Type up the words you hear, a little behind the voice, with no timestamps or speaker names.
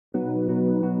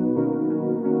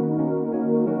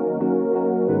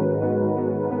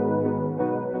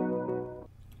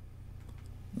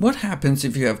What happens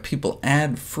if you have people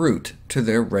add fruit to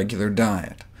their regular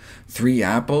diet? 3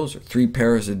 apples or 3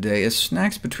 pears a day as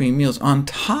snacks between meals on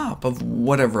top of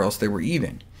whatever else they were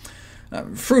eating.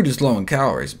 Fruit is low in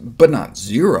calories, but not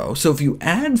zero, so if you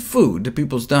add food to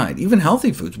people's diet, even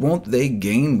healthy foods, won't they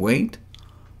gain weight?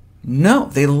 No,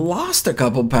 they lost a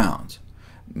couple pounds.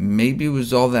 Maybe it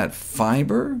was all that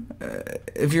fiber?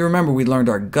 If you remember, we learned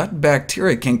our gut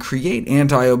bacteria can create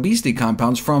anti-obesity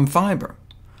compounds from fiber.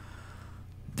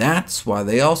 That's why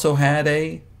they also had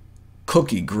a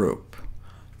cookie group.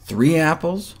 3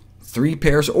 apples, 3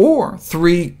 pears, or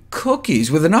 3 cookies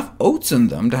with enough oats in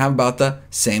them to have about the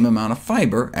same amount of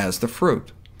fiber as the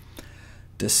fruit.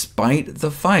 Despite the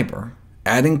fiber,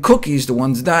 adding cookies to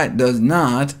one's diet does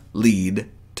not lead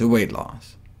to weight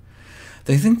loss.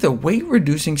 They think the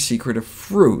weight-reducing secret of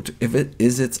fruit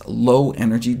is its low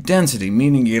energy density,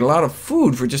 meaning you get a lot of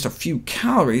food for just a few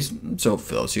calories, so it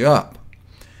fills you up.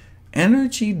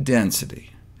 Energy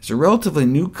density is a relatively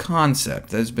new concept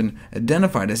that has been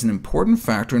identified as an important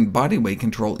factor in body weight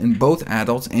control in both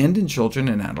adults and in children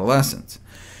and adolescents.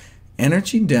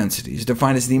 Energy density is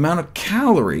defined as the amount of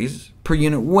calories per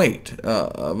unit weight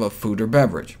of a food or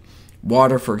beverage.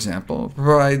 Water, for example,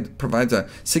 provides a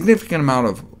significant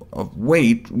amount of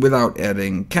weight without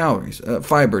adding calories.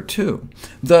 Fiber, too.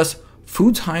 Thus,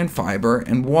 foods high in fiber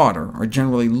and water are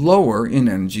generally lower in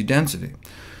energy density.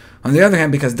 On the other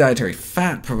hand, because dietary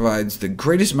fat provides the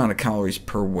greatest amount of calories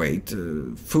per weight,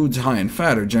 foods high in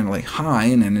fat are generally high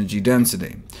in energy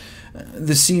density.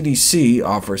 The CDC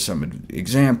offers some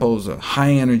examples.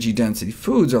 High energy density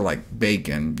foods are like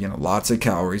bacon, lots of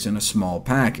calories in a small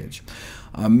package.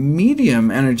 A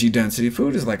medium energy density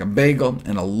food is like a bagel,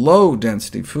 and a low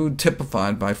density food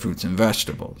typified by fruits and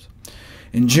vegetables.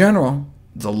 In general,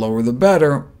 the lower the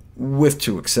better, with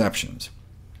 2 exceptions.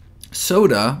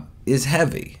 Soda is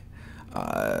heavy,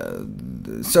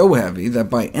 so heavy that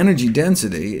by energy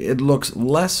density it looks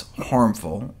less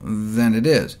harmful than it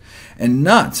is, and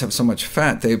nuts have so much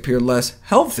fat they appear less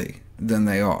healthy than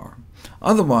they are.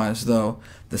 Otherwise, though,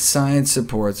 the science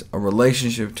supports a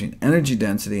relationship between energy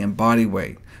density and body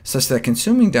weight, such that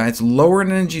consuming diets lower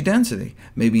in energy density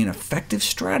may be an effective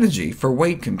strategy for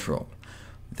weight control.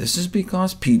 This is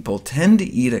because people tend to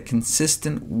eat a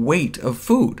consistent weight of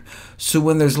food, so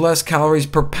when there's less calories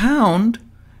per pound,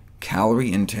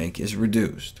 calorie intake is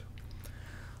reduced.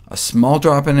 A small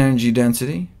drop in energy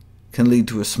density can lead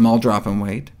to a small drop in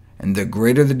weight, and the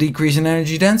greater the decrease in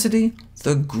energy density,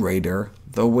 the greater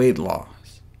the weight loss.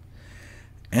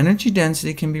 Energy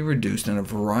density can be reduced in a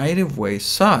variety of ways,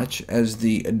 such as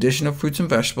the addition of fruits and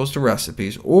vegetables to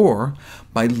recipes, or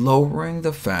by lowering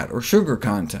the fat or sugar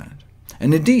content.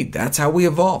 And indeed, that's how we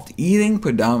evolved, eating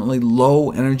predominantly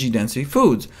low energy density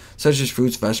foods, such as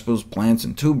fruits, vegetables, plants,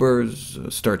 and tubers,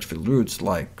 starch-filled roots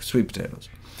like sweet potatoes.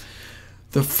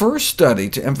 The first study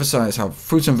to emphasize how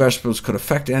fruits and vegetables could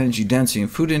affect energy density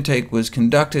and food intake was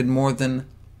conducted more than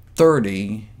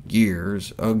 30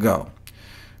 years ago.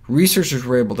 Researchers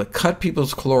were able to cut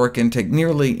people's caloric intake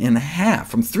nearly in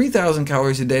half, from 3,000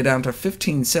 calories a day down to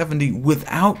 1,570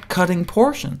 without cutting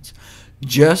portions,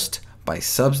 just by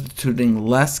substituting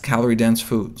less calorie-dense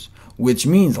foods, which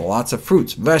means lots of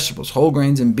fruits, vegetables, whole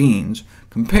grains, and beans,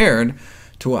 compared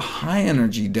to a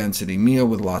high-energy density meal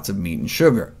with lots of meat and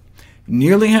sugar.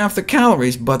 Nearly half the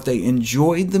calories, but they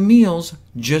enjoyed the meals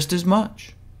just as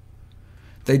much.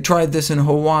 They tried this in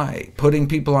Hawaii, putting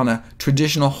people on a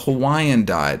traditional Hawaiian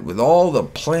diet with all the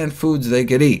plant foods they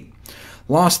could eat.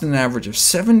 Lost an average of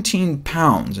 17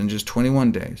 pounds in just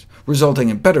 21 days, resulting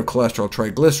in better cholesterol,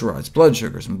 triglycerides, blood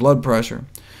sugars, and blood pressure.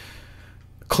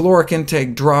 Caloric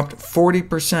intake dropped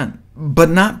 40%, but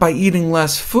not by eating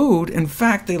less food. In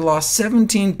fact, they lost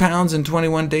 17 pounds in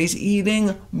 21 days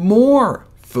eating more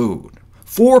food,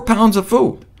 4 pounds of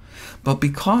food. But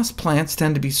because plants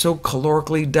tend to be so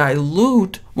calorically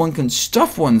dilute, one can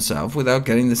stuff oneself without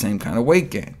getting the same kind of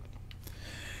weight gain.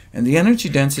 And the energy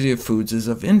density of foods is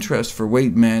of interest for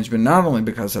weight management, not only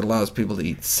because it allows people to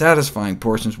eat satisfying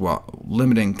portions while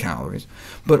limiting calories,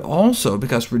 but also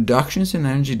because reductions in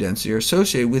energy density are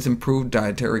associated with improved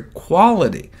dietary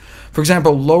quality. For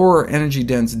example, lower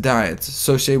energy-dense diets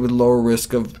associated with lower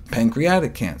risk of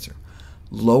pancreatic cancer.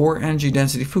 Lower energy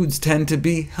density foods tend to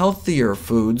be healthier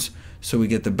foods, so we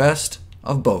get the best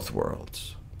of both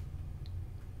worlds.